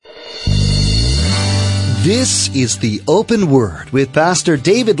This is the Open Word with Pastor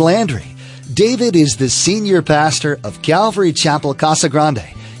David Landry. David is the senior pastor of Calvary Chapel, Casa Grande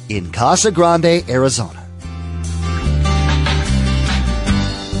in Casa Grande, Arizona.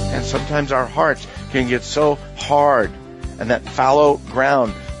 And sometimes our hearts can get so hard, and that fallow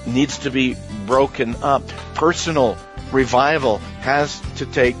ground needs to be broken up. Personal revival has to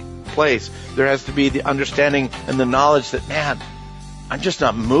take place. There has to be the understanding and the knowledge that, man, I'm just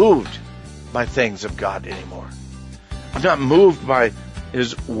not moved by things of God anymore. I'm not moved by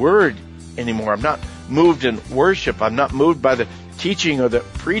His Word anymore. I'm not moved in worship. I'm not moved by the teaching or the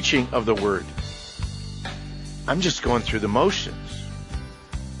preaching of the Word. I'm just going through the motions.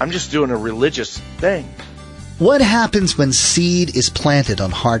 I'm just doing a religious thing. What happens when seed is planted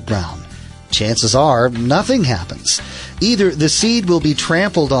on hard ground? Chances are nothing happens. Either the seed will be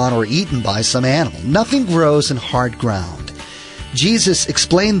trampled on or eaten by some animal. Nothing grows in hard ground. Jesus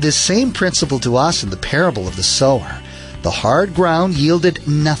explained this same principle to us in the parable of the sower. The hard ground yielded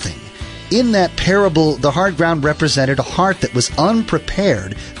nothing. In that parable, the hard ground represented a heart that was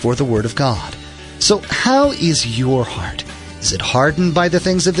unprepared for the Word of God. So how is your heart? Is it hardened by the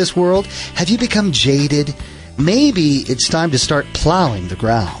things of this world? Have you become jaded? Maybe it's time to start plowing the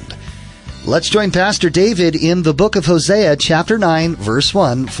ground. Let's join Pastor David in the book of Hosea, chapter 9, verse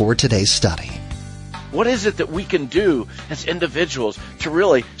 1 for today's study. What is it that we can do as individuals to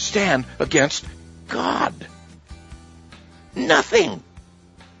really stand against God? Nothing.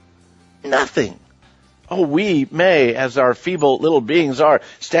 Nothing. Oh, we may, as our feeble little beings are,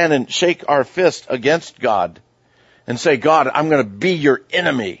 stand and shake our fist against God and say, God, I'm going to be your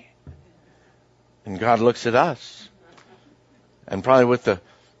enemy. And God looks at us, and probably with the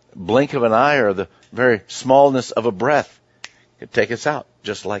blink of an eye or the very smallness of a breath, could take us out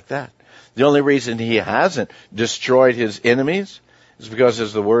just like that. The only reason He hasn't destroyed His enemies is because,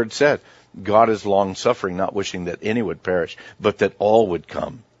 as the Word said, God is long-suffering, not wishing that any would perish, but that all would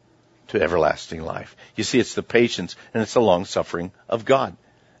come to everlasting life. You see, it's the patience and it's the long-suffering of God.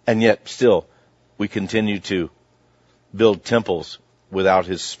 And yet, still, we continue to build temples without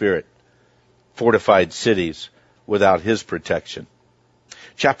His Spirit, fortified cities without His protection.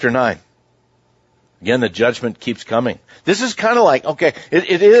 Chapter 9. Again, the judgment keeps coming. This is kind of like, okay,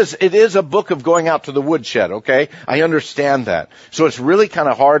 it is a book of going out to the woodshed, okay? I understand that. So it's really kind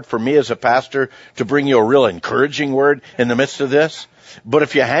of hard for me as a pastor to bring you a real encouraging word in the midst of this. But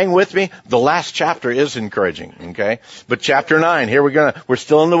if you hang with me, the last chapter is encouraging, okay? But chapter 9, here we're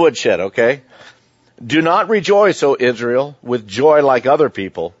still in the woodshed, okay? Do not rejoice, O Israel, with joy like other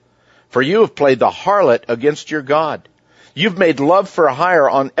people, for you have played the harlot against your God. You've made love for hire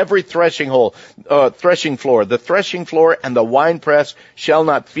on every threshing floor. The threshing floor and the winepress shall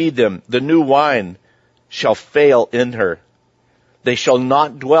not feed them. The new wine shall fail in her. They shall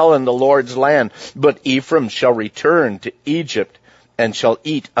not dwell in the Lord's land, but Ephraim shall return to Egypt and shall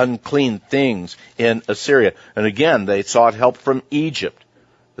eat unclean things in Assyria. And again, they sought help from Egypt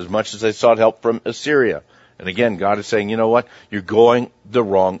as much as they sought help from Assyria. And again, God is saying, you know what? You're going the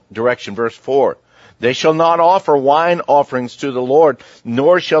wrong direction. Verse 4. They shall not offer wine offerings to the Lord,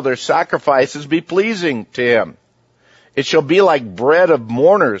 nor shall their sacrifices be pleasing to Him. It shall be like bread of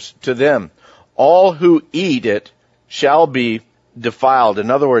mourners to them. All who eat it shall be defiled.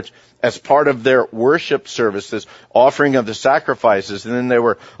 In other words, as part of their worship service, this offering of the sacrifices, and then they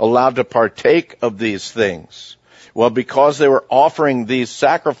were allowed to partake of these things. Well, because they were offering these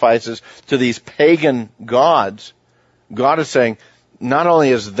sacrifices to these pagan gods, God is saying, not only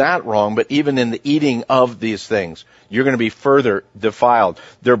is that wrong, but even in the eating of these things, you're going to be further defiled.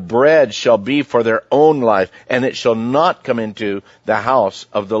 Their bread shall be for their own life, and it shall not come into the house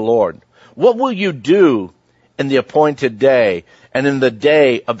of the Lord. What will you do in the appointed day and in the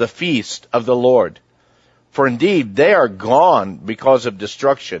day of the feast of the Lord? For indeed they are gone because of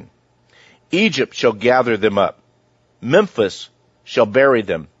destruction. Egypt shall gather them up. Memphis shall bury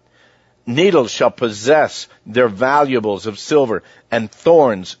them. Needles shall possess their valuables of silver, and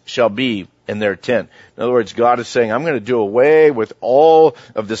thorns shall be in their tent. In other words, God is saying, I'm going to do away with all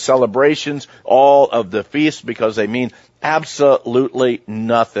of the celebrations, all of the feasts, because they mean absolutely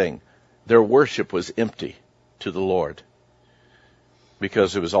nothing. Their worship was empty to the Lord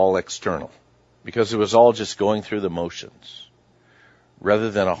because it was all external, because it was all just going through the motions, rather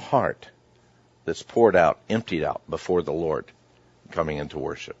than a heart that's poured out, emptied out before the Lord, coming into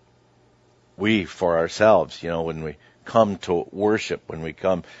worship. We, for ourselves, when we come to worship, when we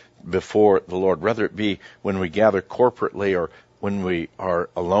come before the Lord, whether it be when we gather corporately or when we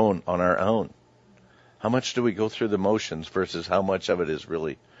are alone on our own, how much do we go through the motions versus how much of it is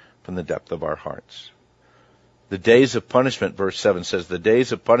really from the depth of our hearts? The days of punishment, verse 7 says, the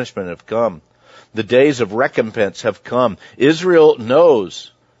days of punishment have come. The days of recompense have come. Israel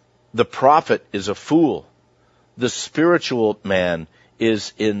knows the prophet is a fool. The spiritual man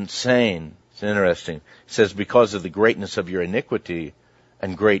is insane. It's interesting. It says, because of the greatness of your iniquity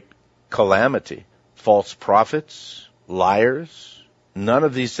and great calamity. False prophets, liars, none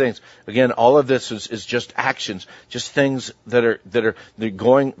of these things. Again, all of this is just actions, just things that are they're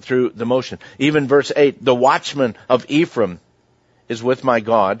going through the motion. Even verse 8, the watchman of Ephraim is with my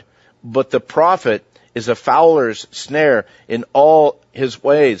God, but the prophet is a fowler's snare in all his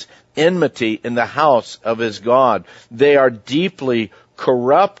ways, enmity in the house of his God. They are deeply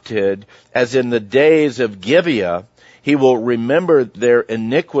corrupted, as in the days of Gibeah. He will remember their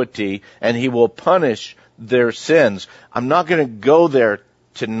iniquity, and he will punish their sins. I'm not going to go there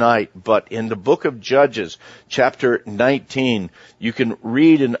tonight, but in the book of Judges, chapter 19, you can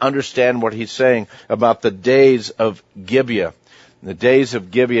read and understand what he's saying about the days of Gibeah. The days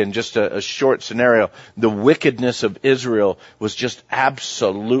of Gibeah, in just a short scenario, the wickedness of Israel was just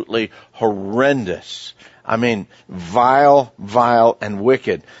absolutely horrendous. I mean, vile, and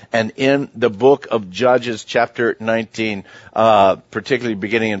wicked. And in the book of Judges, chapter 19, particularly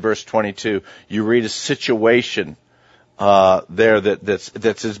beginning in verse 22, you read a situation there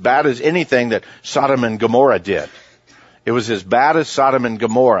that's as bad as anything that Sodom and Gomorrah did. It was as bad as Sodom and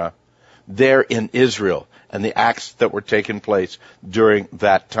Gomorrah there in Israel, and the acts that were taking place during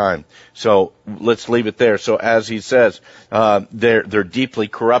that time. So let's leave it there. So as he says, they're deeply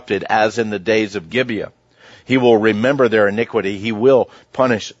corrupted, as in the days of Gibeah. He will remember their iniquity. He will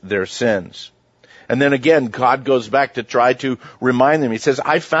punish their sins. And then again, God goes back to try to remind them. He says,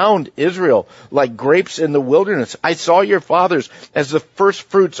 I found Israel like grapes in the wilderness. I saw your fathers as the first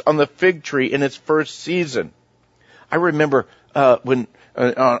fruits on the fig tree in its first season. I remember when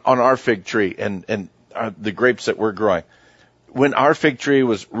on our fig tree and the grapes that we're growing, when our fig tree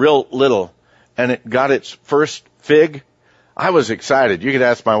was real little and it got its first fig, I was excited. You could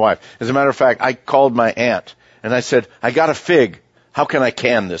ask my wife. As a matter of fact, I called my aunt and I said, I got a fig. How can I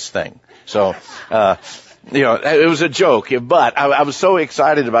can this thing? So, it was a joke, but I was so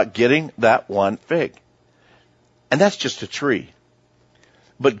excited about getting that one fig. And that's just a tree.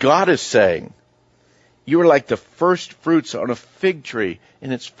 But God is saying, you are like the first fruits on a fig tree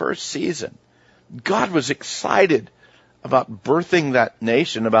in its first season. God was excited about birthing that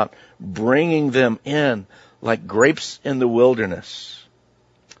nation, about bringing them in like grapes in the wilderness.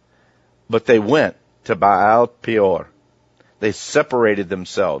 But they went to Baal Peor. They separated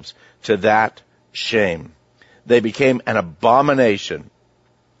themselves to that shame. They became an abomination,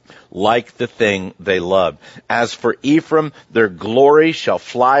 like the thing they loved. As for Ephraim, their glory shall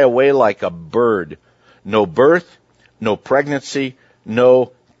fly away like a bird. No birth, no pregnancy,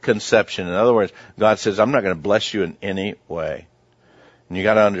 no conception. In other words, God says, I'm not going to bless you in any way. And you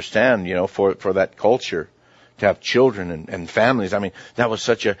got to understand, for that culture, to have children and families. I mean, that was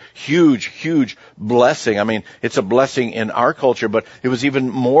such a huge blessing. I mean, it's a blessing in our culture, but it was even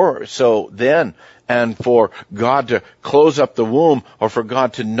more so then. And for God to close up the womb, or for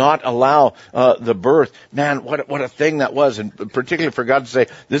God to not allow the birth, man, what a thing that was. And particularly for God to say,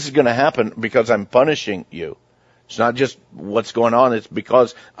 this is going to happen because I'm punishing you. It's not just what's going on, it's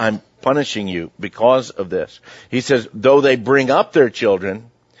because I'm punishing you because of this. He says, though they bring up their children,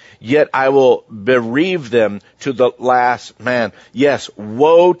 yet I will bereave them to the last man. Yes,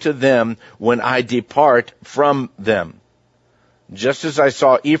 woe to them when I depart from them. Just as I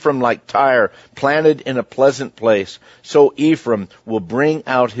saw Ephraim like Tyre, planted in a pleasant place, so Ephraim will bring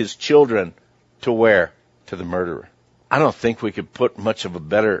out his children to where? To the murderer. I don't think we could put much of a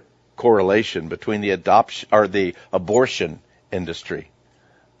better correlation between the adoption or the abortion industry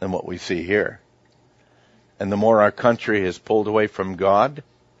than what we see here. And the more our country is pulled away from God,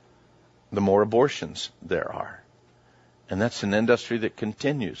 the more abortions there are. And that's an industry that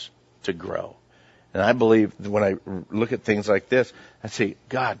continues to grow. And I believe that when I look at things like this, I say,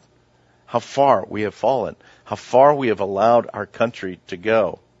 God, how far we have fallen, how far we have allowed our country to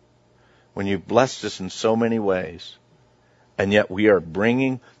go when you've blessed us in so many ways. And yet we are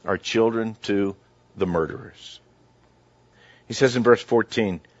bringing our children to the murderers. He says in verse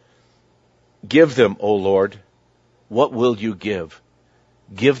 14, give them, O Lord, what will you give?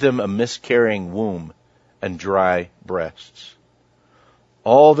 Give them a miscarrying womb and dry breasts.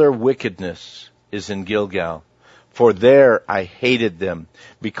 All their wickedness is in Gilgal, for there I hated them.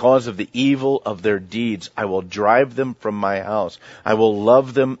 Because of the evil of their deeds, I will drive them from my house. I will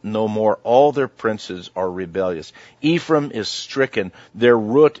love them no more. All their princes are rebellious. Ephraim is stricken. Their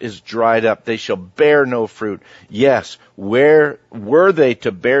root is dried up. They shall bear no fruit. Yes, where were they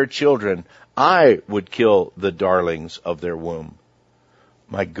to bear children, I would kill the darlings of their womb.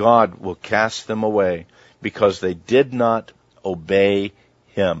 My God will cast them away, because they did not obey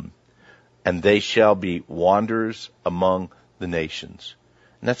him, and they shall be wanderers among the nations.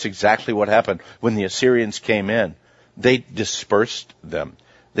 And that's exactly what happened when the Assyrians came in. They dispersed them.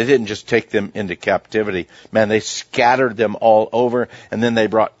 They didn't just take them into captivity. Man, they scattered them all over, and then they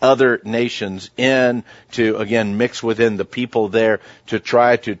brought other nations in to, again, mix within the people there to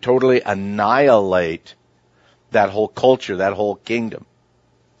try to totally annihilate that whole culture, that whole kingdom.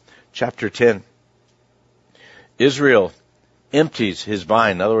 Chapter 10. Israel empties his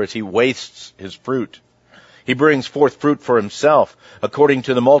vine. In other words, he wastes his fruit. He brings forth fruit for himself according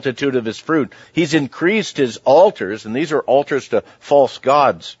to the multitude of his fruit. He's increased his altars, and these are altars to false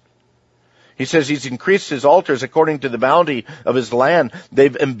gods. He says he's increased his altars according to the bounty of his land.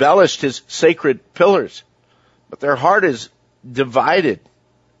 They've embellished his sacred pillars, but their heart is divided.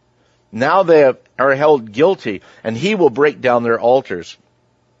 Now they are held guilty, and he will break down their altars,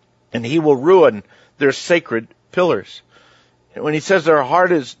 and he will ruin their sacred pillars. When he says their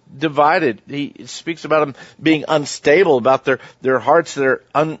heart is divided, he speaks about them being unstable, about their hearts that are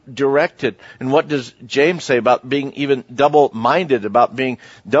undirected. And what does James say about being even double-minded? About being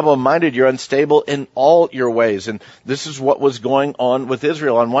double-minded, you're unstable in all your ways. And this is what was going on with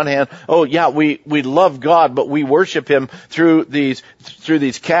Israel. On one hand, oh yeah, we love God, but we worship him through these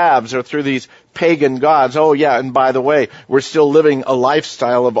calves or through these pagan gods. Oh yeah, and by the way, we're still living a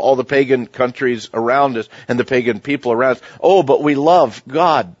lifestyle of all the pagan countries around us and the pagan people around us. Oh, but we love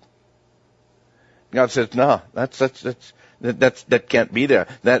God. God says, no, that can't be there.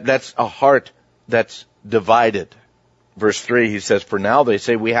 That's a heart that's divided. Verse 3, he says, for now they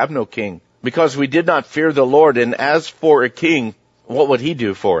say we have no king, because we did not fear the Lord, and as for a king, what would he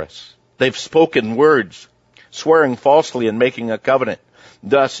do for us? They've spoken words, swearing falsely and making a covenant.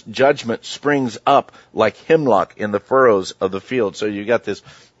 Thus judgment springs up like hemlock in the furrows of the field. So you got this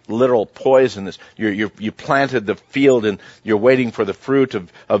literal poison. You planted the field and you're waiting for the fruit and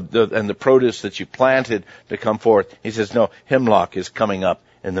the produce that you planted to come forth. He says, no, hemlock is coming up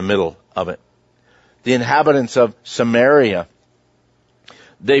in the middle of it. The inhabitants of Samaria,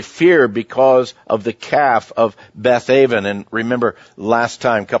 they fear because of the calf of Bethaven. And remember last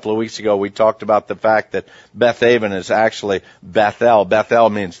time, a couple of weeks ago, we talked about the fact that Bethaven is actually Bethel.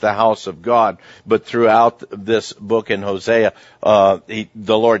 Bethel means the house of God. But throughout this book in Hosea, the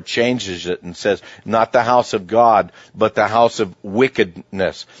Lord changes it and says, not the house of God, but the house of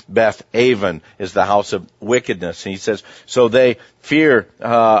wickedness. Bethaven is the house of wickedness. And he says, so they fear,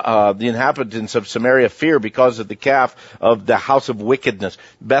 the inhabitants of Samaria fear because of the calf of the house of wickedness.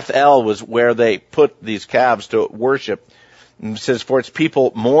 Bethel was where they put these calves to worship. And it says, for its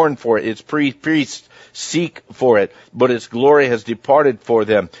people mourn for it, its priests seek for it, but its glory has departed for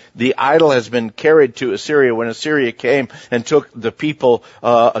them. The idol has been carried to Assyria. When Assyria came and took the people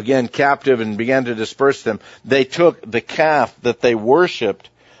again captive and began to disperse them, they took the calf that they worshipped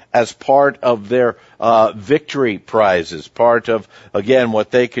as part of their victory prizes, part of, again, what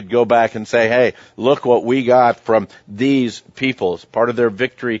they could go back and say, hey, look what we got from these peoples, part of their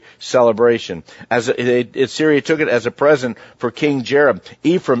victory celebration. Assyria took it as a present for King Jeroboam.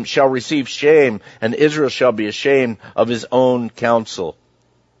 Ephraim shall receive shame, and Israel shall be ashamed of his own counsel.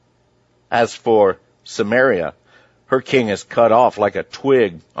 As for Samaria, her king is cut off like a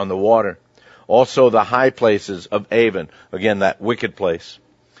twig on the water. Also the high places of Avon, again, that wicked place.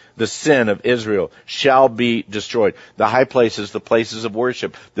 The sin of Israel shall be destroyed. The high places, the places of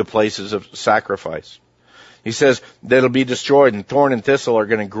worship, the places of sacrifice. He says that it'll be destroyed, and thorn and thistle are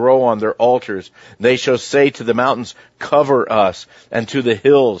going to grow on their altars. They shall say to the mountains, cover us, and to the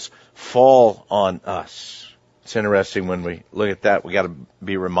hills, fall on us. It's interesting when we look at that, we got to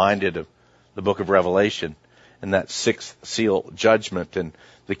be reminded of the book of Revelation and that sixth seal judgment, and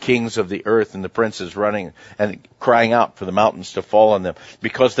the kings of the earth and the princes running and crying out for the mountains to fall on them,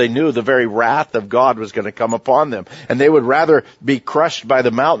 because they knew the very wrath of God was going to come upon them. And they would rather be crushed by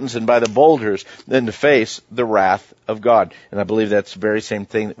the mountains and by the boulders than to face the wrath of God. And I believe that's the very same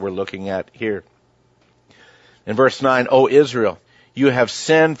thing that we're looking at here. In verse 9, O Israel, you have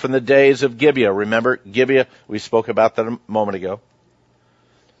sinned from the days of Gibeah. Remember Gibeah? We spoke about that a moment ago.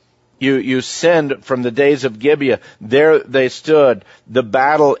 You sinned from the days of Gibeah. There they stood. The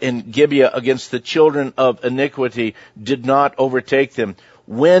battle in Gibeah against the children of iniquity did not overtake them.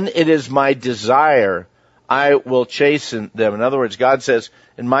 When it is my desire, I will chasten them. In other words, God says,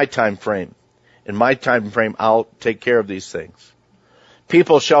 in my time frame, I'll take care of these things.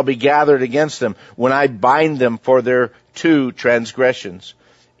 People shall be gathered against them when I bind them for their two transgressions.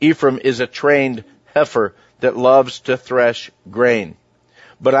 Ephraim is a trained heifer that loves to thresh grain.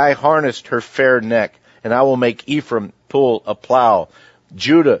 But I harnessed her fair neck, and I will make Ephraim pull a plow.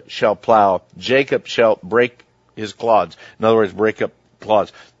 Judah shall plow. Jacob shall break his clods. In other words, break up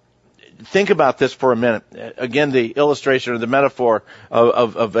clods. Think about this for a minute. Again, the illustration or the metaphor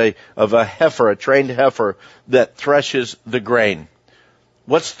of a heifer, a trained heifer that threshes the grain.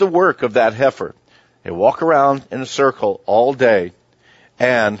 What's the work of that heifer? They walk around in a circle all day,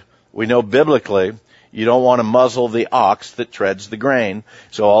 and we know biblically you don't want to muzzle the ox that treads the grain.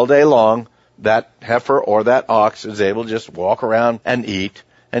 So all day long, that heifer or that ox is able to just walk around and eat,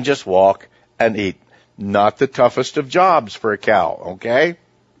 and just walk and eat. Not the toughest of jobs for a cow, okay?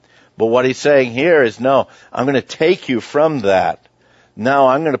 But what he's saying here is, no, I'm going to take you from that. Now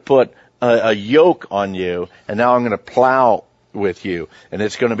I'm going to put a yoke on you, and now I'm going to plow with you. And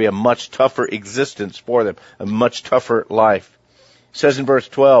it's going to be a much tougher existence for them, a much tougher life. It says in verse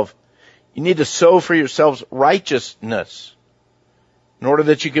 12, you need to sow for yourselves righteousness in order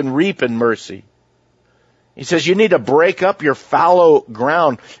that you can reap in mercy. He says you need to break up your fallow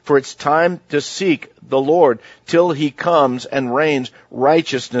ground, for it's time to seek the Lord till he comes and rains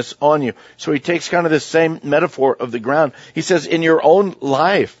righteousness on you. So he takes kind of the same metaphor of the ground. He says in your own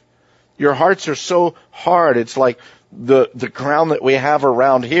life, your hearts are so hard. It's like the ground that we have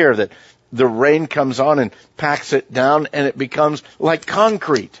around here, that the rain comes on and packs it down and it becomes like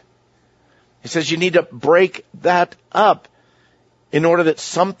concrete. He says you need to break that up in order that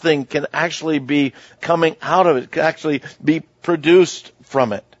something can actually be coming out of it, can actually be produced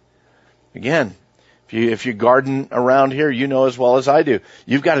from it. Again, if you garden around here, you know as well as I do,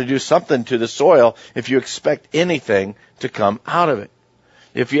 you've got to do something to the soil if you expect anything to come out of it.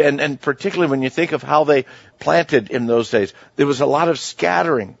 And particularly when you think of how they planted in those days, there was a lot of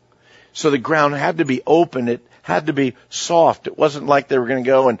scattering. So the ground had to be open. It had to be soft. It wasn't like they were going to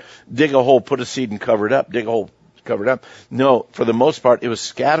go and dig a hole, put a seed and cover it up, dig a hole, covered up. No, for the most part, it was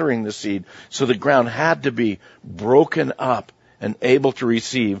scattering the seed. So the ground had to be broken up and able to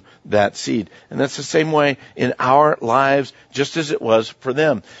receive that seed. And that's the same way in our lives, just as it was for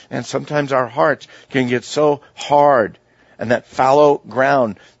them. And sometimes our hearts can get so hard, and that fallow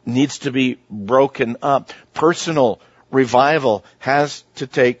ground needs to be broken up. Personal revival has to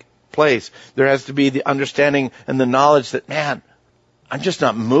take place. There has to be the understanding and the knowledge that, man, I'm just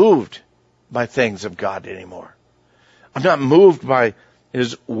not moved by things of God anymore. I'm not moved by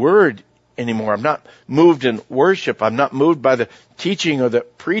His Word anymore. I'm not moved in worship. I'm not moved by the teaching or the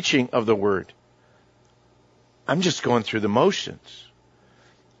preaching of the Word. I'm just going through the motions.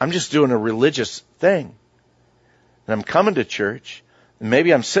 I'm just doing a religious thing. And I'm coming to church, and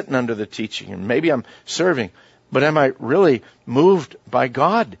maybe I'm sitting under the teaching, and maybe I'm serving. But am I really moved by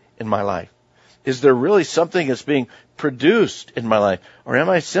God in my life? Is there really something that's being produced in my life? Or am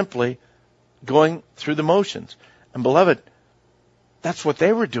I simply going through the motions? And beloved, that's what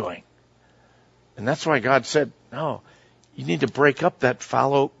they were doing. And that's why God said, no, you need to break up that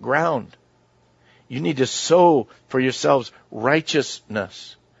fallow ground. You need to sow for yourselves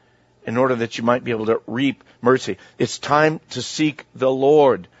righteousness in order that you might be able to reap mercy. It's time to seek the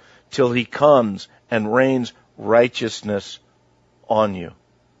Lord till He comes and rains righteousness on you.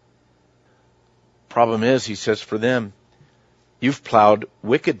 Problem is, he says, for them, you've plowed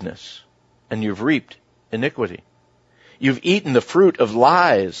wickedness and you've reaped iniquity. You've eaten the fruit of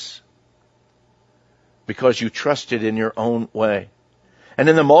lies because you trusted in your own way. And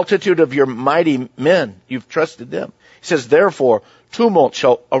in the multitude of your mighty men, you've trusted them. He says, therefore, tumult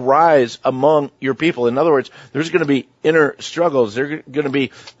shall arise among your people. In other words, there's going to be inner struggles. There's going to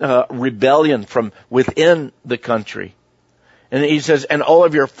be rebellion from within the country. And he says, and all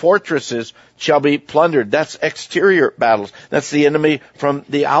of your fortresses shall be plundered. That's exterior battles. That's the enemy from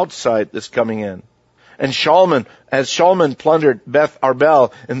the outside that's coming in. And as Shalman plundered Beth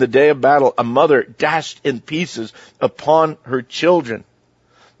Arbel in the day of battle, a mother dashed in pieces upon her children.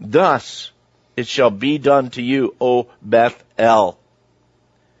 Thus it shall be done to you, O Beth El.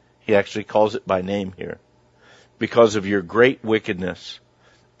 He actually calls it by name here. Because of your great wickedness,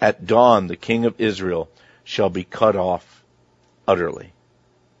 at dawn the king of Israel shall be cut off utterly.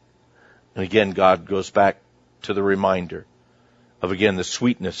 And again, God goes back to the reminder of, again, the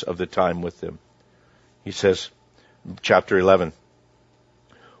sweetness of the time with them. He says, chapter 11,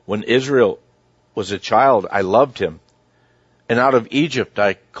 when Israel was a child, I loved him. And out of Egypt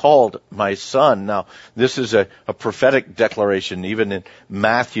I called my son. Now, this is a prophetic declaration. Even in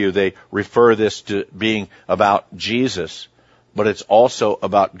Matthew, they refer this to being about Jesus. But it's also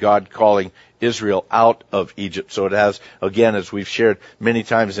about God calling Israel out of Egypt. So it has, again, as we've shared many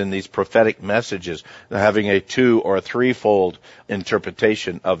times in these prophetic messages, having a 2 or 3-fold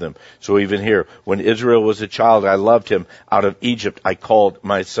interpretation of them. So even here, when Israel was a child, I loved him. Out of Egypt I called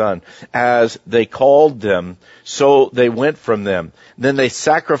my son. As they called them, so they went from them. Then they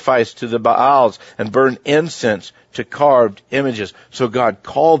sacrificed to the Baals and burned incense to carved images. So God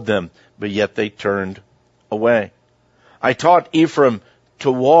called them, but yet they turned away. I taught Ephraim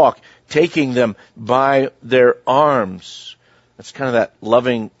to walk, taking them by their arms. That's kind of that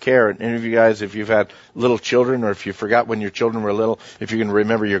loving care. And any of you guys, if you've had little children, or if you forgot when your children were little, if you can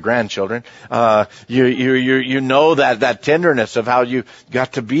remember your grandchildren, you know that tenderness of how you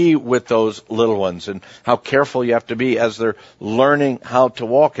got to be with those little ones and how careful you have to be as they're learning how to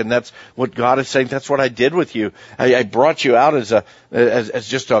walk. And that's what God is saying. That's what I did with you. I brought you out as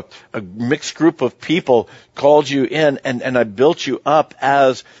just a mixed group of people, called you in, and I built you up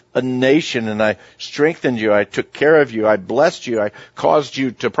as a nation, and I strengthened you. I took care of you. I blessed you. I caused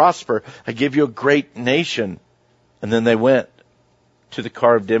you to prosper. I gave you a great nation. And then they went to the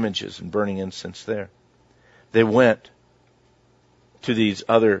carved images and burning incense there. They went to these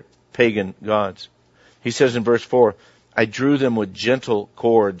other pagan gods. He says in verse 4, I drew them with gentle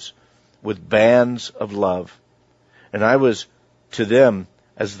cords, with bands of love. And I was to them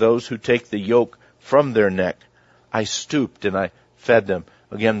as those who take the yoke from their neck. I stooped and I fed them.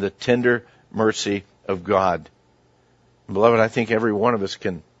 Again, the tender mercy of God. And beloved, I think every one of us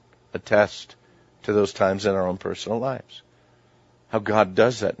can attest to those times in our own personal lives. How God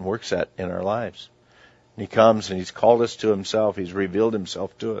does that and works that in our lives. And He comes and He's called us to Himself. He's revealed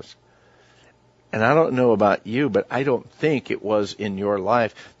Himself to us. And I don't know about you, but I don't think it was in your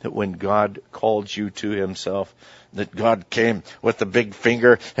life that when God called you to Himself, that God came with the big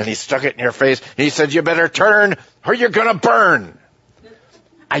finger and He stuck it in your face. He said, you better turn or you're going to burn.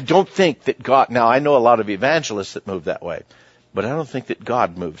 I don't think that God, now I know a lot of evangelists that move that way, but I don't think that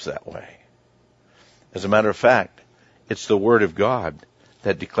God moves that way. As a matter of fact, it's the Word of God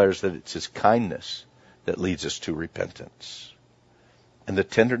that declares that it's His kindness that leads us to repentance. And the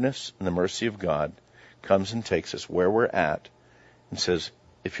tenderness and the mercy of God comes and takes us where we're at and says,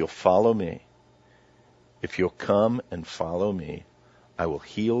 if you'll follow me, if you'll come and follow me, I will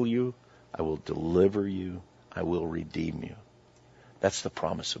heal you, I will deliver you, I will redeem you. That's the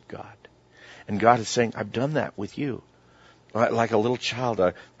promise of God. And God is saying, I've done that with you. Like a little child,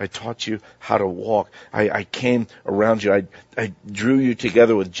 I taught you how to walk. I came around you. I drew you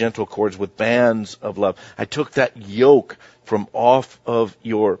together with gentle cords, with bands of love. I took that yoke from off of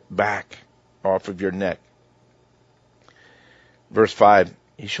your back, off of your neck. Verse 5,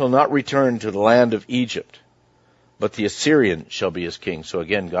 he shall not return to the land of Egypt, but the Assyrian shall be his king. So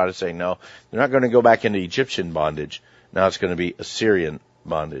again, God is saying, no, they're not going to go back into Egyptian bondage. Now it's going to be Assyrian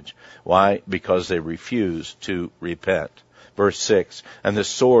bondage. Why? Because they refuse to repent. Verse 6, and the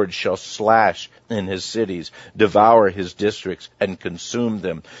sword shall slash in his cities, devour his districts, and consume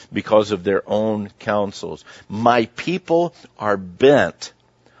them because of their own counsels. My people are bent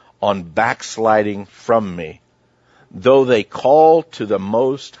on backsliding from me. Though they call to the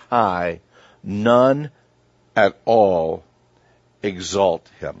Most High, none at all exalt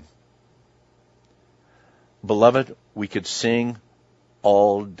him. Beloved, we could sing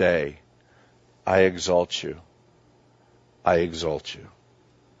all day, I exalt you, I exalt you.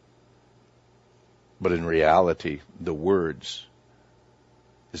 But in reality, the words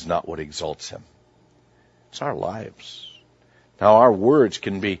is not what exalts him. It's our lives. Now, our words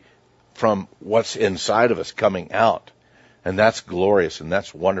can be from what's inside of us coming out. And that's glorious and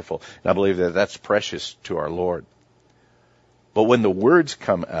that's wonderful. And I believe that that's precious to our Lord. But when the words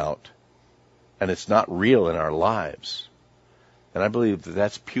come out and it's not real in our lives, then I believe that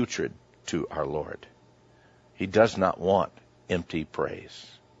that's putrid to our Lord. He does not want empty praise.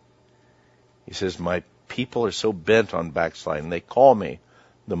 He says, my people are so bent on backsliding. They call me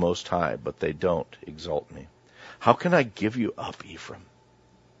the Most High, but they don't exalt me. How can I give you up, Ephraim?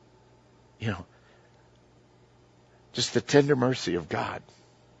 You know, just the tender mercy of God.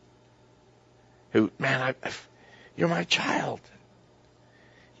 Who, man, you're my child.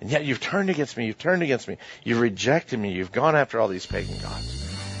 And yet you've turned against me. You've turned against me. You've rejected me. You've gone after all these pagan gods.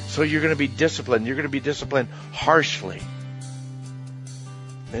 So you're going to be disciplined. You're going to be disciplined harshly.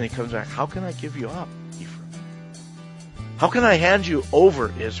 Then he comes back. How can I give you up, Ephraim? How can I hand you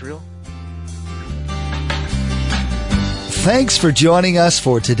over, Israel? Thanks for joining us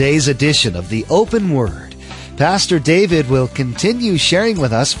for today's edition of the Open Word. Pastor David will continue sharing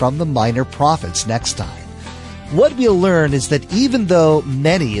with us from the Minor Prophets next time. What we'll learn is that even though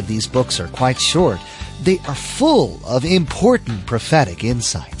many of these books are quite short, they are full of important prophetic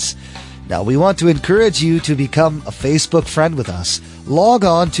insights. Now, we want to encourage you to become a Facebook friend with us. Log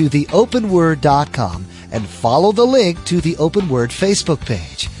on to theopenword.com and follow the link to the Open Word Facebook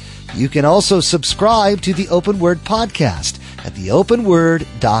page. You can also subscribe to the Open Word podcast at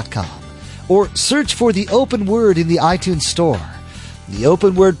theopenword.com or search for the Open Word in the iTunes Store. The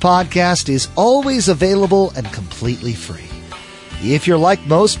Open Word podcast is always available and completely free. If you're like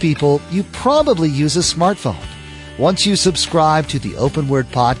most people, you probably use a smartphone. Once you subscribe to the Open Word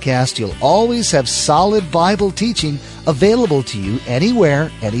podcast, you'll always have solid Bible teaching available to you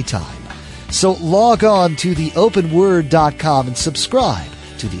anywhere, anytime. So log on to theopenword.com and subscribe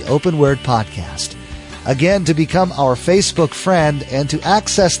to the Open Word podcast. Again, to become our Facebook friend and to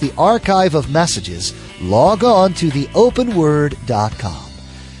access the archive of messages, log on to theopenword.com.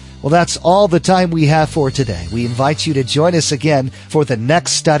 Well, that's all the time we have for today. We invite you to join us again for the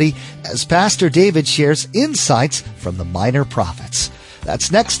next study as Pastor David shares insights from the minor prophets.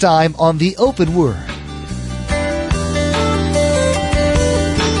 That's next time on The Open Word.